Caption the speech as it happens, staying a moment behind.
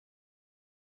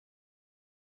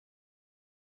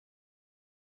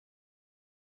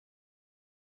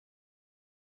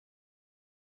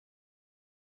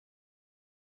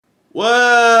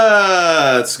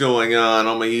What's going on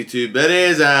my YouTube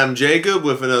buddies? I'm Jacob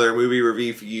with another movie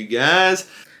review for you guys.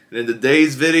 And in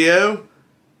today's video,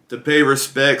 to pay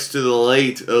respects to the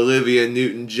late Olivia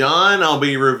Newton-John, I'll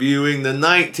be reviewing the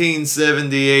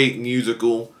 1978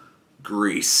 musical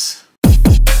Grease.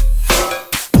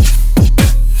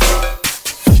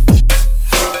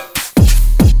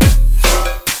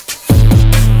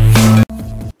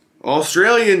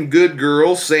 Australian good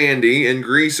girl Sandy and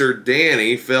greaser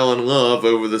Danny fell in love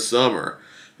over the summer,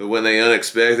 but when they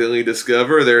unexpectedly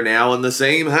discover they're now in the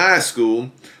same high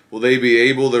school, will they be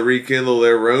able to rekindle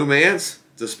their romance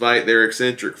despite their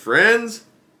eccentric friends?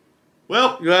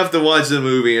 Well, you'll have to watch the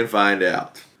movie and find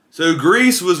out. So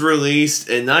Grease was released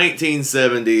in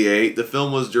 1978. The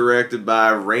film was directed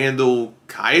by Randal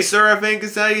Kleiser, I think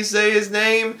is how you say his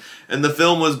name. And the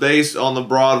film was based on the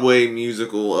Broadway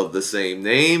musical of the same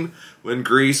name. When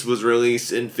Grease was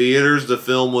released in theaters, the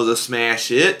film was a smash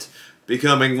hit,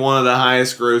 becoming one of the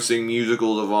highest grossing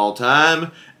musicals of all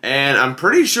time. And I'm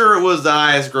pretty sure it was the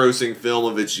highest grossing film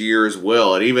of its year as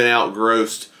well. It even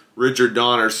outgrossed Richard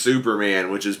Donner's Superman,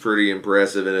 which is pretty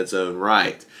impressive in its own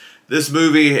right. This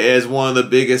movie is one of the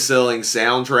biggest selling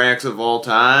soundtracks of all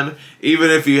time. Even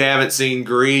if you haven't seen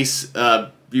Grease,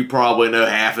 you probably know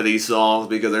half of these songs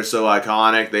because they're so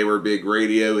iconic. They were big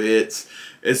radio hits.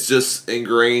 It's just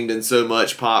ingrained in so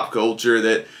much pop culture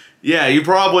that, yeah, you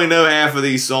probably know half of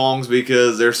these songs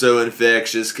because they're so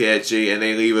infectious, catchy, and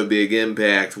they leave a big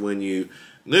impact when you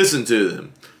listen to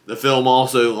them. The film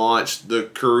also launched the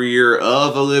career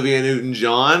of Olivia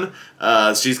Newton-John.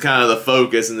 She's kind of the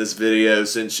focus in this video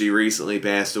since she recently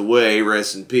passed away.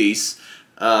 Rest in peace.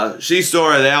 She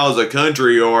started out as a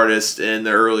country artist in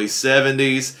the early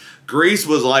 70s. Grease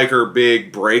was like her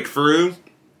big breakthrough.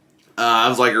 It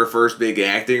was like her first big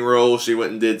acting role. She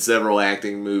went and did several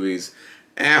acting movies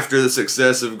after the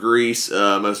success of Grease,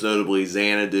 most notably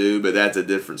Xanadu, but that's a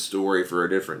different story for a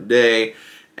different day.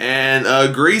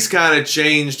 And Grease kind of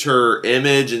changed her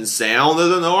image and sound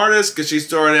as an artist because she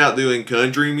started out doing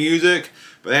country music.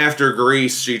 But after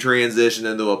Grease, she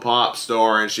transitioned into a pop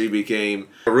star and she became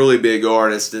a really big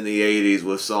artist in the 80s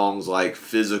with songs like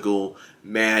Physical,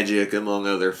 Magic, among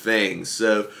other things.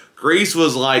 So Grease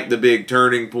was like the big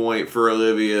turning point for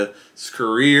Olivia's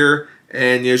career.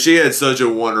 And, you know, she had such a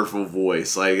wonderful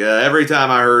voice. Like, every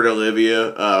time I heard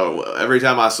Olivia, every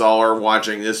time I saw her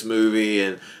watching this movie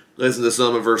and listen to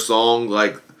some of her songs,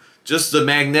 like just the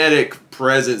magnetic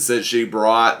presence that she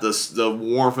brought, the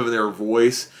warmth of her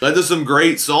voice, led to some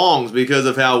great songs because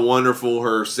of how wonderful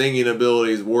her singing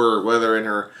abilities were, whether in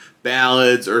her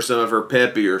ballads or some of her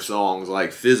peppier songs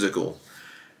like Physical.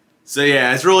 So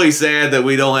yeah, it's really sad that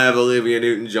we don't have Olivia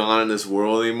Newton-John in this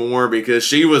world anymore because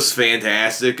she was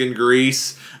fantastic in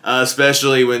Grease,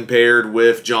 especially when paired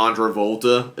with John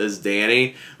Travolta as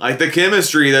Danny. Like, the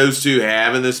chemistry those two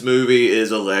have in this movie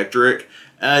is electric.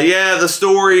 Yeah, the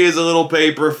story is a little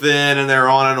paper thin and their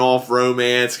on and off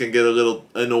romance can get a little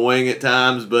annoying at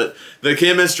times, but the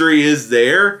chemistry is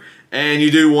there and you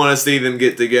do want to see them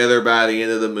get together by the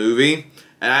end of the movie.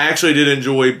 And I actually did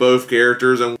enjoy both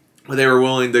characters and they were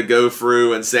willing to go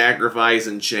through and sacrifice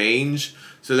and change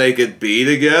so they could be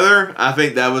together. I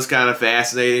think that was kind of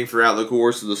fascinating throughout the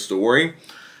course of the story.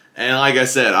 And like I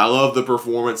said, I love the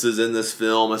performances in this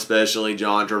film, especially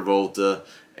John Travolta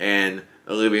and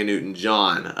Olivia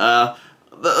Newton-John.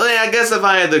 I guess if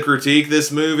I had to critique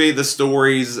this movie, the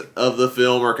stories of the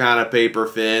film are kind of paper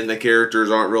thin. The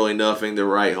characters aren't really nothing to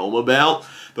write home about.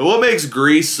 But what makes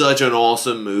Grease such an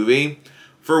awesome movie?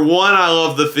 For one, I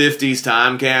love the 50s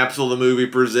time capsule the movie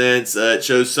presents. It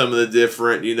shows some of the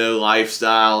different, you know,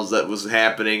 lifestyles that was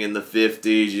happening in the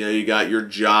 50s. You know, you got your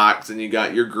jocks, and you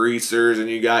got your greasers, and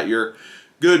you got your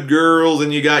good girls,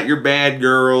 and you got your bad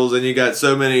girls, and you got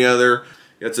so many other,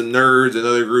 you got some nerds and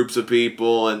other groups of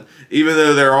people. And even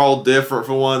though they're all different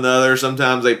from one another,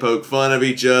 sometimes they poke fun of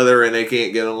each other, and they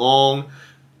can't get along.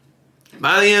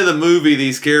 By the end of the movie,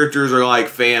 these characters are like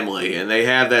family, and they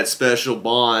have that special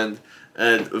bond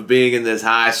and being in this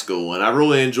high school, and I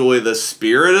really enjoy the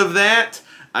spirit of that.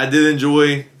 I did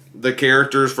enjoy the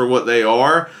characters for what they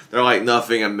are. They're like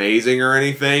nothing amazing or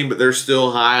anything, but they're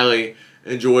still highly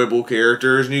enjoyable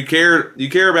characters, and you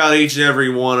care about each and every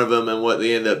one of them and what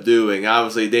they end up doing.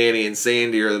 Obviously, Danny and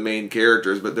Sandy are the main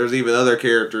characters, but there's even other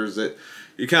characters that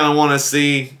you kind of want to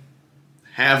see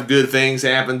have good things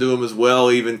happen to him as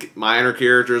well. Even minor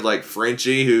characters like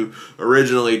Frenchie, who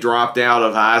originally dropped out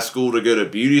of high school to go to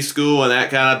beauty school, and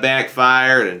that kind of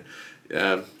backfired.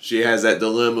 And she has that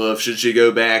dilemma of should she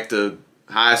go back to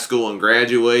high school and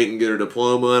graduate and get her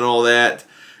diploma and all that.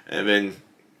 And then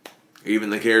even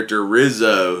the character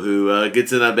Rizzo, who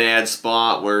gets in a bad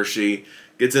spot where she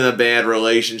gets in a bad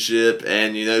relationship,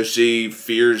 and, you know, she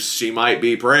fears she might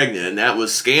be pregnant. And that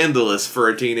was scandalous for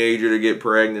a teenager to get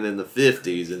pregnant in the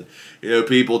 50s. And, you know,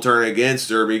 people turn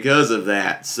against her because of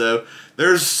that. So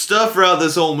there's stuff throughout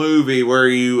this whole movie where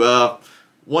you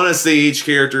want to see each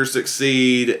character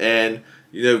succeed and,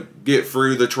 you know, get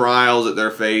through the trials that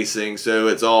they're facing, so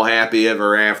it's all happy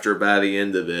ever after by the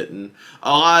end of it. And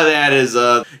a lot of that is,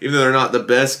 even though they're not the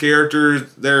best characters,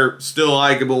 they're still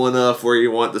likable enough where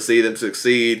you want to see them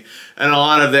succeed. And a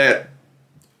lot of that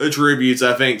attributes,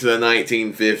 I think, to the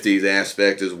 1950s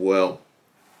aspect as well.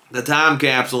 The time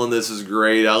capsule in this is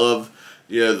great. I love,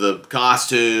 you know, the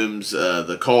costumes,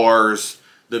 the cars,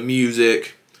 the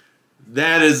music.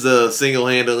 That is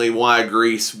single-handedly why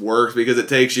Grease works, because it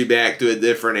takes you back to a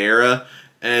different era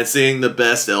and seeing the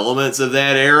best elements of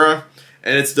that era.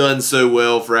 And it's done so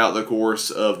well throughout the course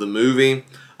of the movie.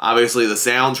 Obviously, the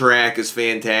soundtrack is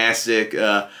fantastic.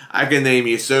 I can name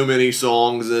you so many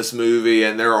songs in this movie,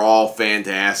 and they're all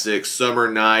fantastic.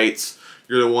 Summer Nights,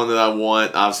 You're the One That I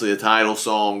Want. Obviously, the title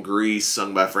song, Grease,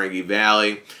 sung by Frankie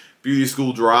Avalon. Beauty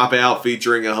School Dropout,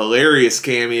 featuring a hilarious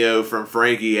cameo from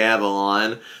Frankie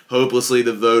Avalon. Hopelessly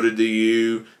Devoted to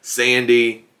You,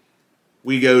 Sandy,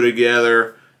 We Go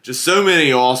Together. Just so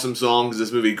many awesome songs in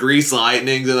this movie. Grease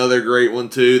Lightning's another great one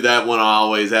too. That one I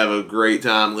always have a great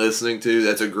time listening to.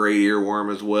 That's a great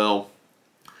earworm as well.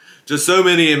 Just so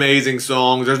many amazing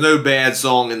songs. There's no bad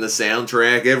song in the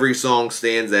soundtrack. Every song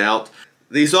stands out.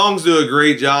 These songs do a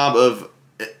great job of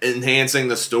enhancing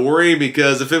the story,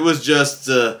 because if it was just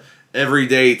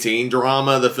everyday teen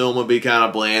drama, the film would be kind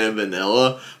of bland and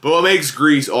vanilla. But what makes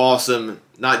Grease awesome,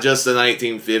 not just the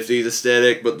 1950s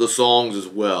aesthetic, but the songs as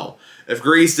well. If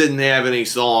Grease didn't have any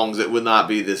songs, it would not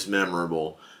be this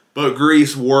memorable. But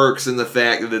Grease works in the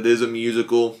fact that it is a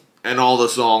musical, and all the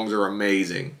songs are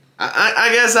amazing. I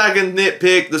guess I can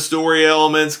nitpick the story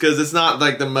elements, because it's not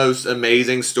like the most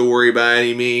amazing story by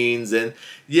any means. And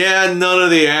yeah, none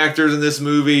of the actors in this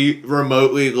movie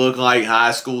remotely look like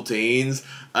high school teens.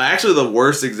 Actually, the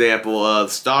worst example of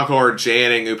Stockard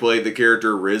Channing, who played the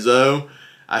character Rizzo,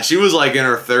 she was like in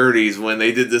her 30s when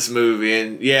they did this movie,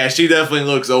 and yeah, she definitely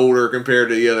looks older compared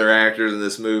to the other actors in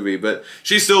this movie, but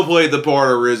she still played the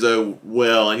part of Rizzo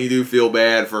well, and you do feel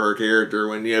bad for her character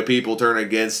when, you know, people turn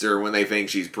against her when they think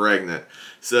she's pregnant.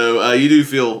 So you do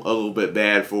feel a little bit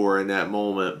bad for her in that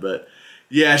moment, but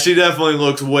yeah, she definitely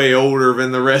looks way older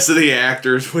than the rest of the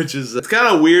actors, which is, it's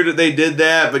kind of weird that they did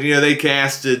that, but, you know, they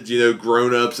casted, you know,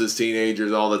 grown-ups as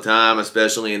teenagers all the time,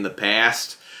 especially in the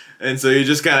past, and so you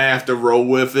just kind of have to roll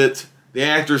with it. The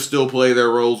actors still play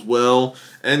their roles well,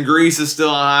 and Grease is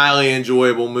still a highly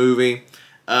enjoyable movie.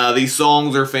 These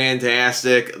songs are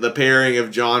fantastic. The pairing of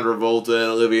John Travolta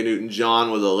and Olivia Newton-John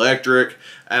was electric,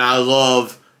 and I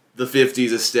love the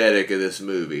 50s aesthetic of this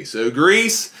movie. So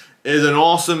Grease is an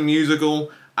awesome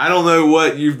musical. I don't know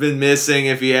what you've been missing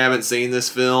if you haven't seen this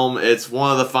film. It's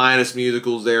one of the finest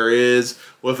musicals there is,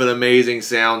 with an amazing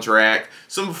soundtrack,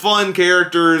 some fun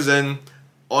characters, and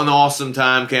an awesome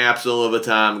time capsule of a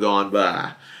time gone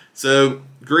by. So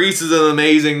Grease is an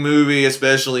amazing movie,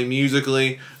 especially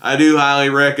musically. I do highly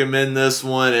recommend this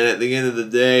one, and at the end of the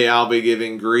day, I'll be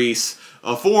giving Grease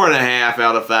a 4.5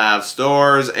 out of 5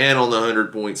 stars, and on the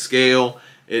 100-point scale,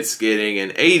 it's getting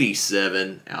an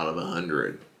 87 out of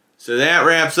 100. So that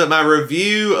wraps up my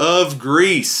review of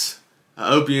Grease. I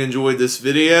hope you enjoyed this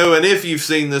video, and if you've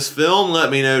seen this film, let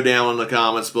me know down in the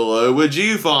comments below. Would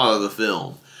you follow the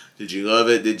film? Did you love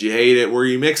it? Did you hate it? Were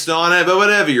you mixed on it? But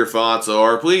whatever your thoughts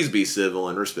are, please be civil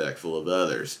and respectful of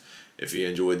others. If you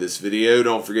enjoyed this video,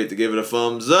 don't forget to give it a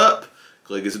thumbs up.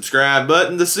 Click the subscribe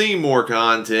button to see more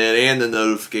content, and the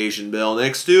notification bell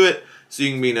next to it so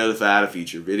you can be notified of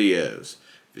future videos.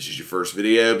 If this is your first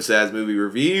video besides movie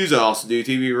reviews, I also do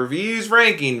TV reviews,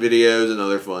 ranking videos, and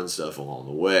other fun stuff along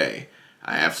the way.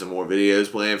 I have some more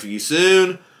videos planned for you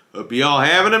soon. Hope you all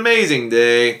have an amazing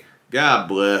day. God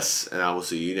bless, and I will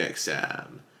see you next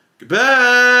time.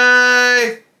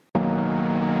 Goodbye!